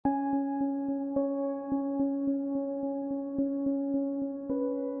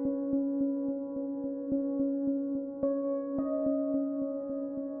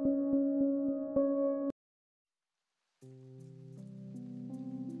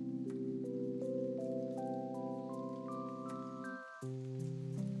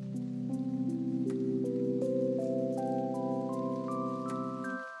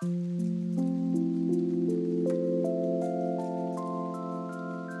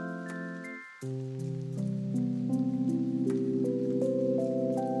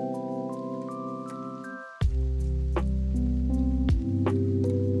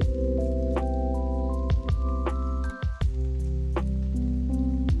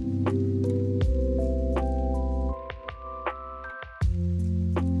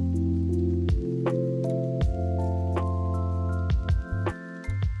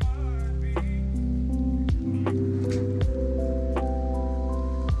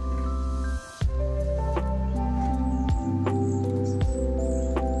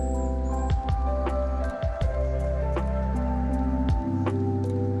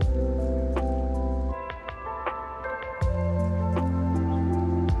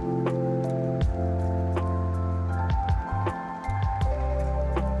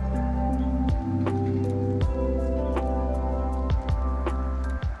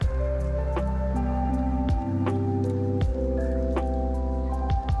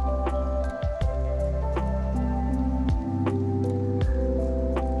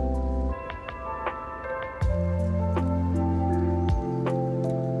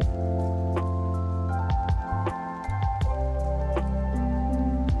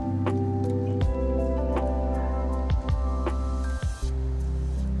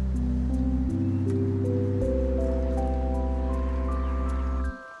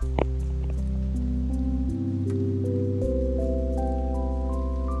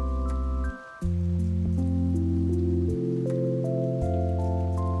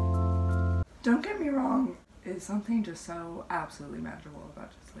Don't get me wrong, it's something just so absolutely magical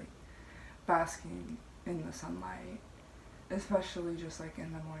about just like basking in the sunlight, especially just like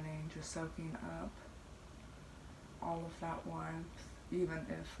in the morning, just soaking up all of that warmth, even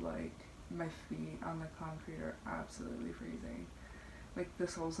if like my feet on the concrete are absolutely freezing. Like the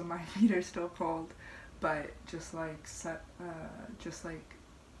soles of my feet are still cold, but just like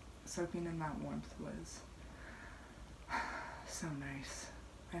soaking in that warmth was so nice.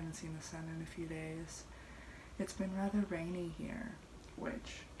 I haven't seen the sun in a few days. It's been rather rainy here,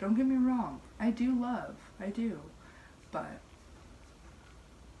 which, don't get me wrong, I do, but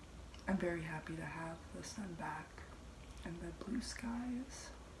I'm very happy to have the sun back and the blue skies.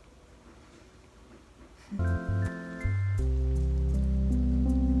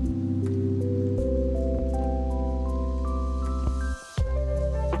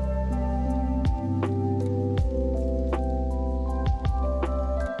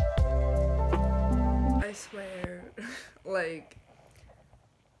 I swear, like,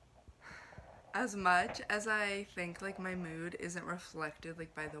 as much as I think like my mood isn't reflected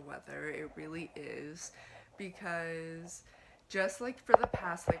like by the weather, it really is, because just like for the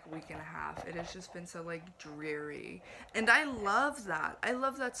past like week and a half, it has just been so like dreary, and I love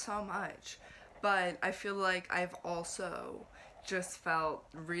that so much, but I feel like I've also just felt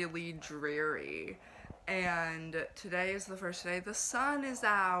really dreary. And today is the first day the sun is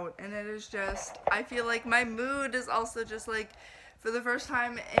out, and it is just, I feel like my mood is also just like, for the first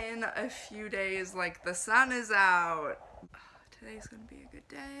time in a few days, like the sun is out. Today's gonna be a good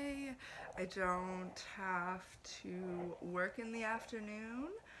day. I don't have to work in the afternoon.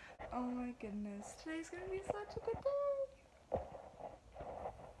 Oh my goodness, today's gonna be such a good day.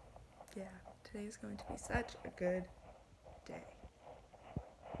 Yeah, today's going to be such a good day.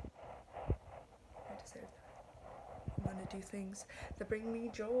 I deserve that. I'm gonna do things that bring me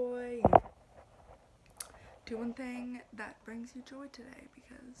joy. Do one thing that brings you joy today,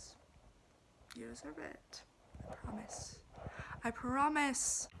 because you deserve it. I promise. I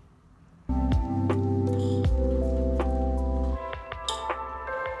promise.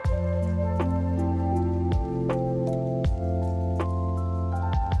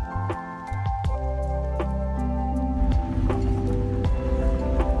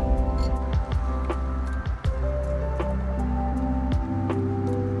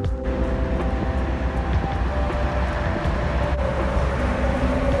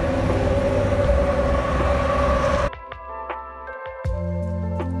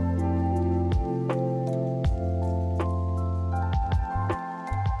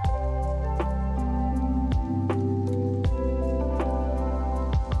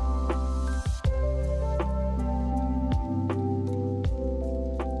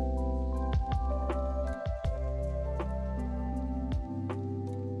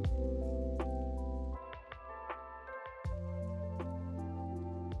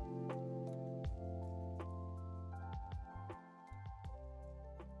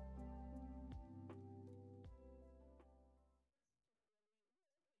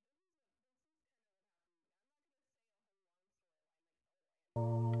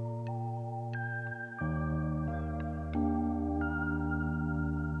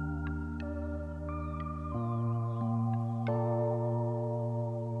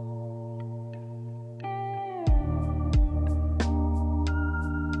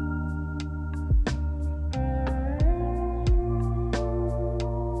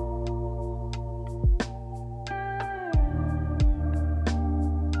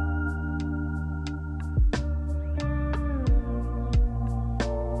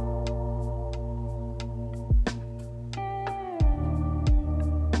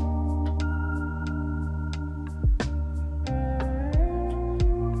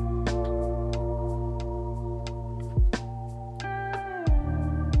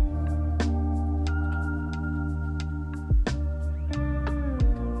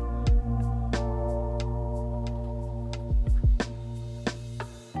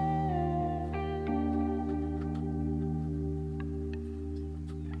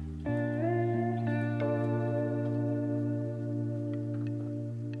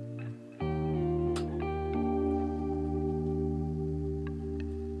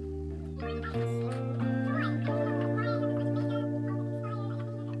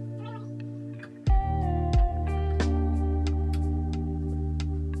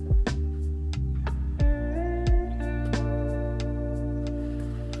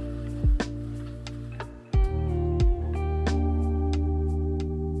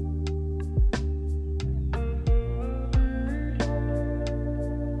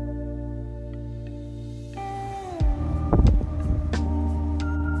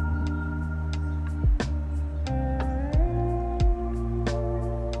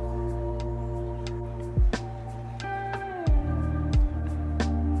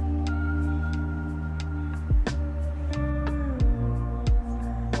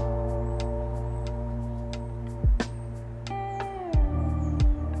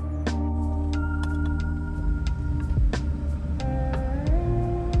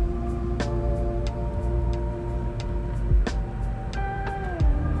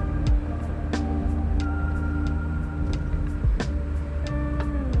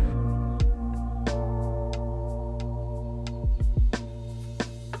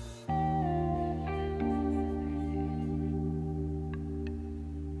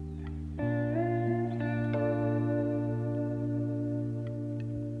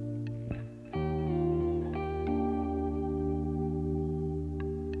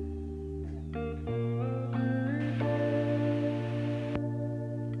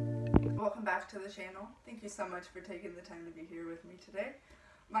 to the channel. Thank you so much for taking the time to be here with me today.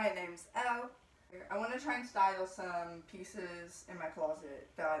 My name's Elle. I want to try and style some pieces in my closet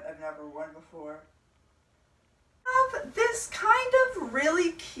that I've never worn before. I have this kind of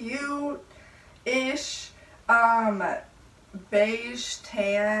really cute-ish beige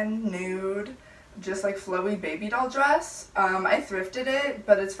tan nude just like flowy baby doll dress. I thrifted it,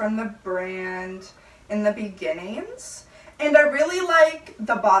 but it's from the brand In the Beginnings. And I really like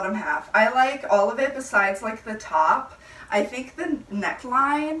the bottom half. I like all of it besides like the top. I think the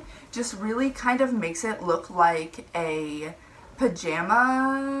neckline just really kind of makes it look like a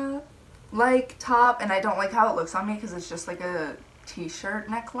pajama like top, and I don't like how it looks on me because it's just like a t-shirt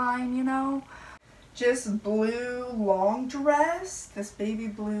neckline, you know? Just blue long dress, this baby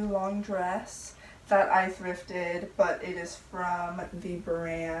blue long dress that I thrifted, but it is from the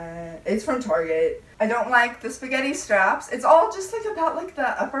brand, it's from Target. I don't like the spaghetti straps. It's all just like about like the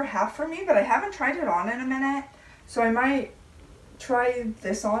upper half for me, but I haven't tried it on in a minute. So I might try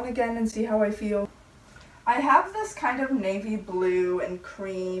this on again and see how I feel. I have this kind of navy blue and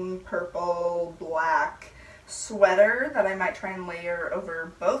cream, purple, black sweater that I might try and layer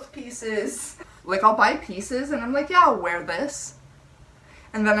over both pieces. Like I'll buy pieces and I'm like, yeah, I'll wear this.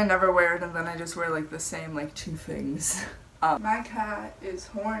 And then I never wear it, and then I just wear like the same like two things. My cat is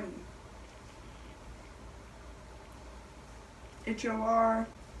horny. H-O-R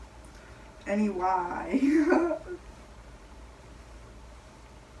N-E-Y.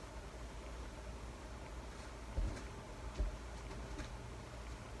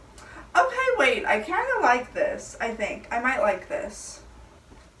 Okay, wait, I kind of like this, I think. I might like this.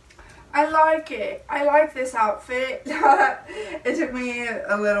 I like it. I like this outfit. It took me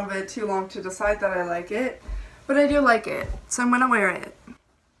a little bit too long to decide that I like it, but I do like it, so I'm gonna wear it.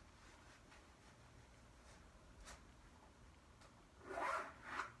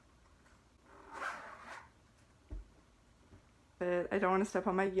 But I don't want to step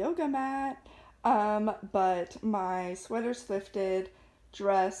on my yoga mat. But my sweater's thrifted,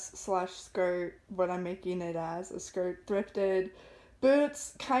 dress slash skirt, what I'm making it as, a skirt thrifted.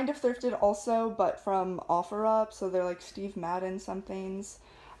 Boots, kind of thrifted also, but from OfferUp, so they're like Steve Madden somethings,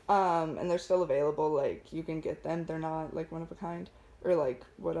 and they're still available, like, you can get them, they're not, like, one of a kind, or, like,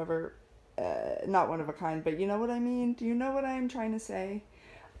 whatever, not one of a kind, but you know what I mean? Do you know what I'm trying to say?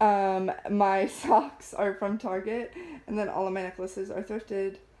 My socks are from Target, and then all of my necklaces are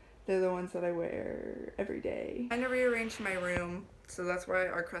thrifted. They're the ones that I wear every day. I kind of rearranged my room, so that's why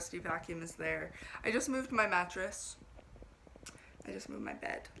our crusty vacuum is there. I just moved my mattress. I just moved my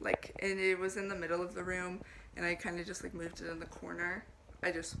bed, like, and it was in the middle of the room, and I kind of just, like, moved it in the corner. I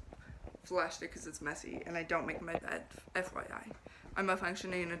just flushed it because it's messy, and I don't make my bed, FYI. I'm a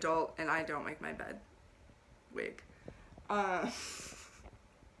functioning adult, and I don't make my bed. Wig.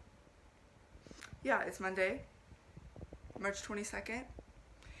 Yeah, it's Monday, March 22nd.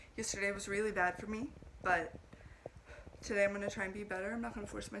 Yesterday was really bad for me, but today I'm going to try and be better. I'm not going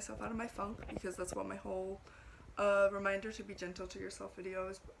to force myself out of my funk, because that's what my whole reminder to be gentle to yourself video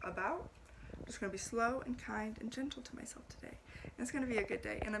is about. I'm just going to be slow and kind and gentle to myself today. And it's going to be a good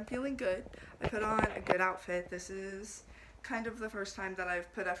day. And I'm feeling good. I put on a good outfit. This is kind of the first time that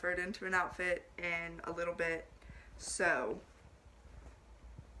I've put effort into an outfit in a little bit. So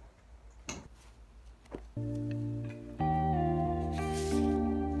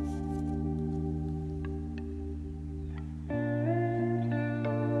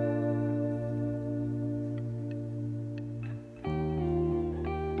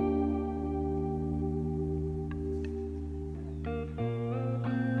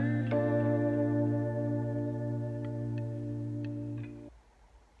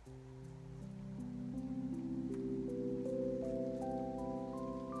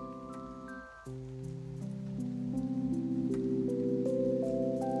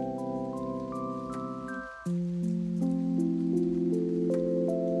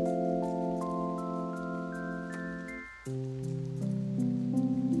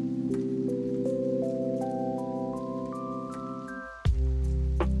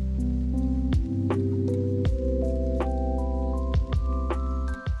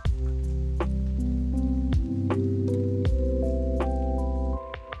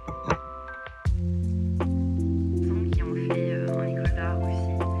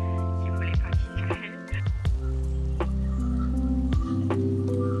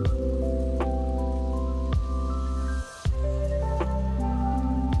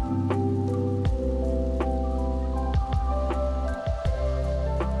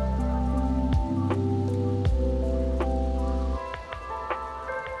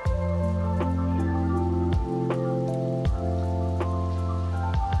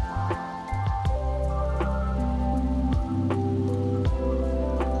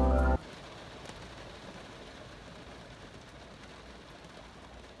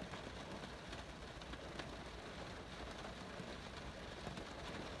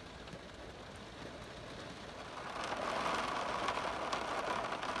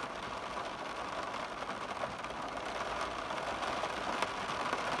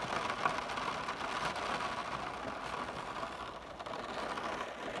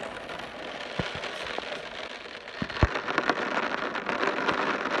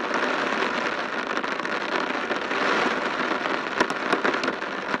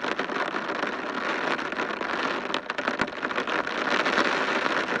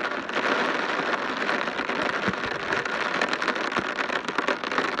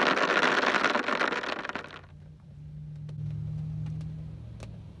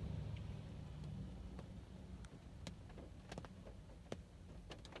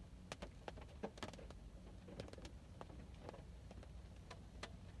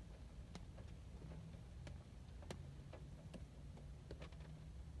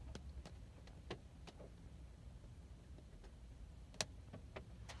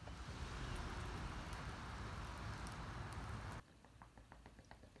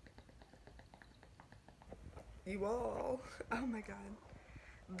you all. Oh my god.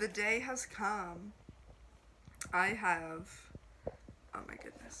 The day has come. I have, oh my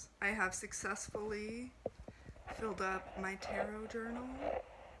goodness, I have successfully filled up my tarot journal.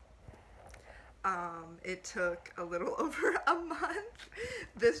 It took a little over a month.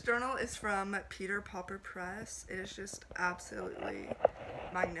 This journal is from purrple Press. It is just absolutely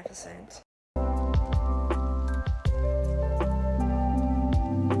magnificent.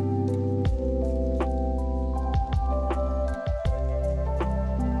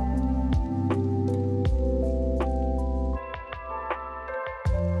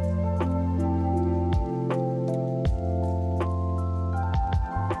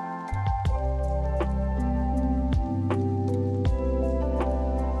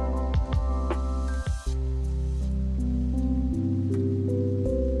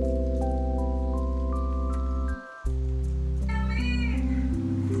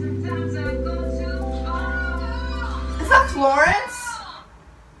 Florence?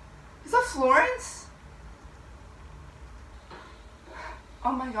 Is that Florence?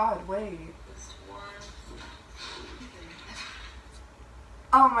 Oh my god, wait.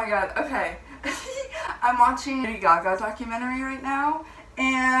 Oh my god, okay. I'm watching a Lady Gaga documentary right now,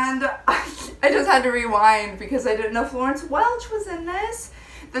 and I just had to rewind because I didn't know Florence Welch was in this.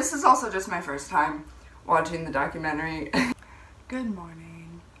 This is also just my first time watching the documentary. Good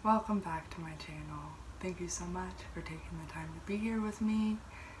morning. Welcome back to my channel. Thank you so much for taking the time to be here with me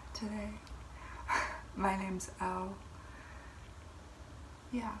today. My name's Elle.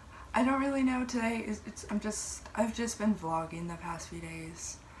 Yeah, I don't really know today. I've just been vlogging the past few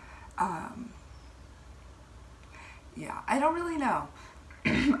days. Yeah, I don't really know.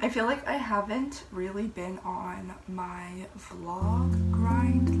 I feel like I haven't really been on my vlog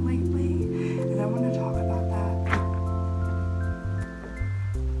grind lately, and I want to talk about that.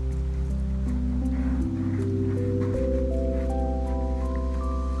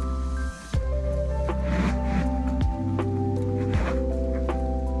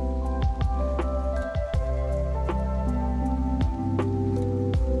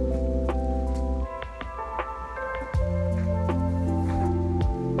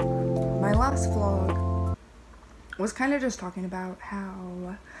 Last vlog was kind of just talking about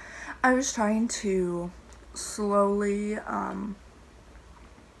how I was trying to slowly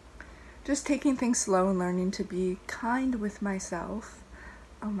just taking things slow and learning to be kind with myself.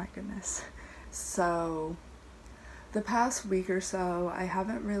 Oh my goodness. So the past week or so I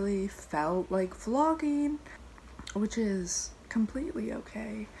haven't really felt like vlogging, which is completely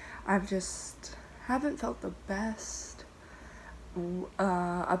okay. I've just haven't felt the best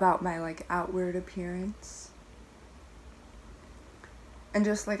about my like outward appearance, and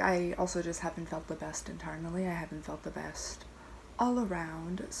just like I also just haven't felt the best internally. I haven't felt the best all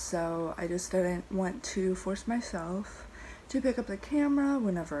around, so I just didn't want to force myself to pick up the camera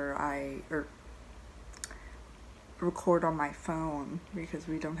whenever I record on my phone, because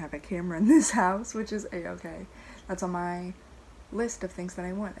we don't have a camera in this house, which is a-okay. That's on my list of things that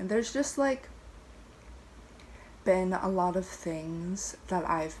I want, and there's just like been a lot of things that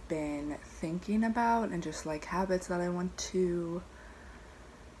I've been thinking about, and just like habits that I want to,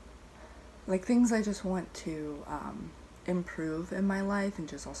 like things I just want to improve in my life, and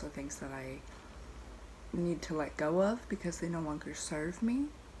just also things that I need to let go of because they no longer serve me.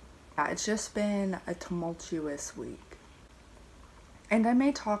 Yeah, it's just been a tumultuous week, and I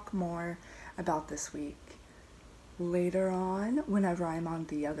may talk more about this week later on whenever I'm on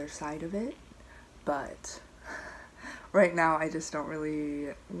the other side of it, but right now I just don't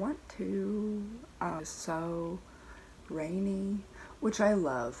really want to. It's so rainy, which I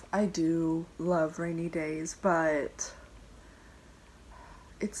love. I do love rainy days, but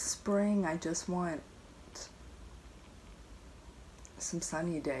it's spring. I just want some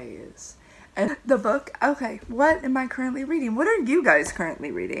sunny days. And the book, okay, what am I currently reading? What are you guys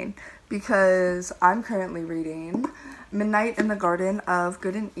currently reading? Because I'm currently reading Midnight in the Garden of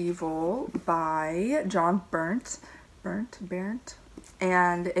Good and Evil by John Berndt,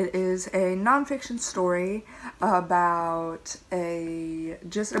 and it is a nonfiction story about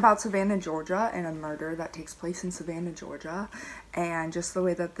about Savannah, Georgia, and a murder that takes place in Savannah, Georgia, and just the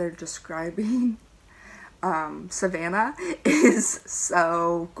way that they're describing Savannah is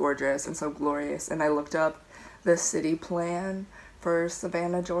so gorgeous and so glorious. And I looked up the city plan for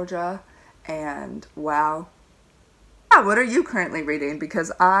Savannah, Georgia, and wow. Yeah, what are you currently reading?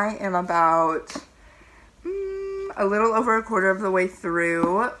 Because I am about a little over a quarter of the way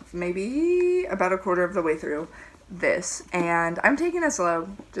through, maybe about a quarter of the way through this, and I'm taking it slow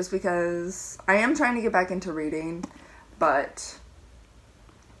just because I am trying to get back into reading, but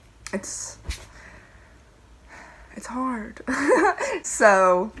it's It's hard.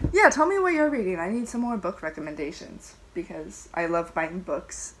 So, yeah, tell me what you're reading. I need some more book recommendations because I love buying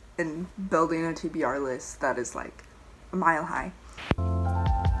books and building a TBR list that is like a mile high.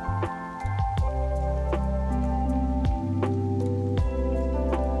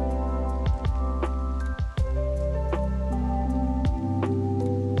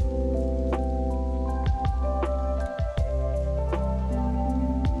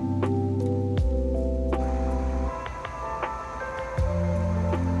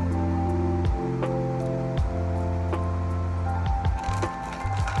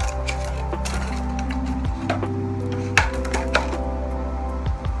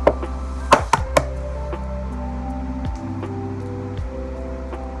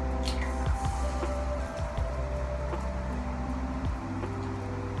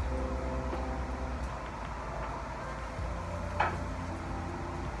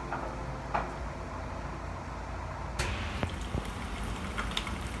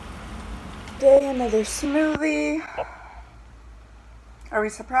 Day, another smoothie. Are we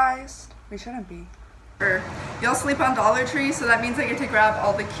surprised? We shouldn't be. Y'all sleep on Dollar Tree, so that means I get to grab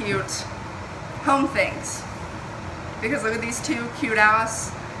all the cute home things. Because look at these two cute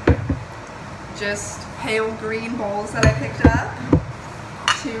ass, just pale green bowls that I picked up.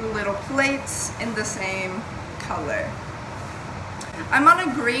 2 little plates in the same color. I'm on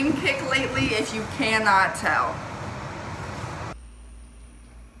a green kick lately, if you cannot tell.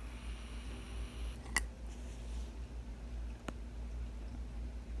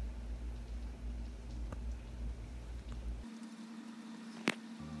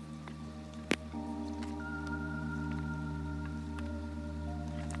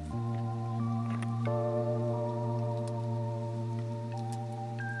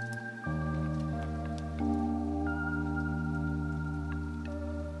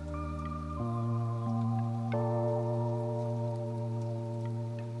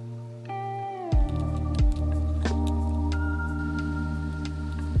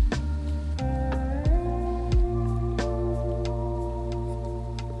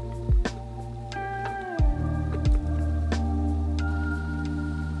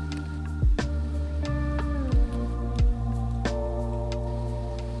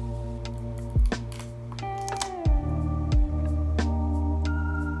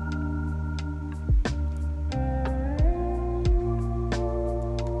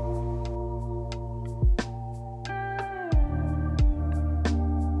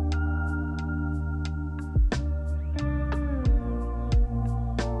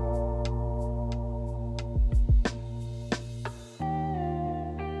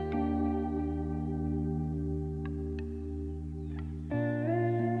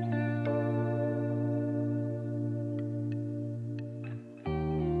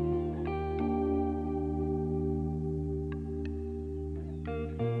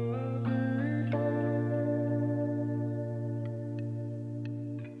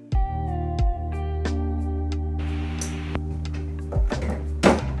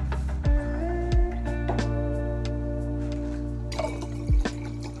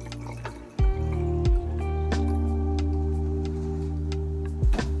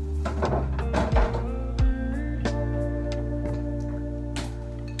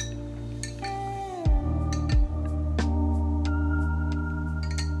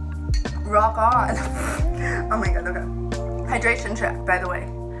 Rock on. Oh my god, okay. Hydration check, by the way.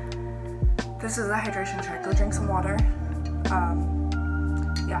 This is a hydration check. Go drink some water.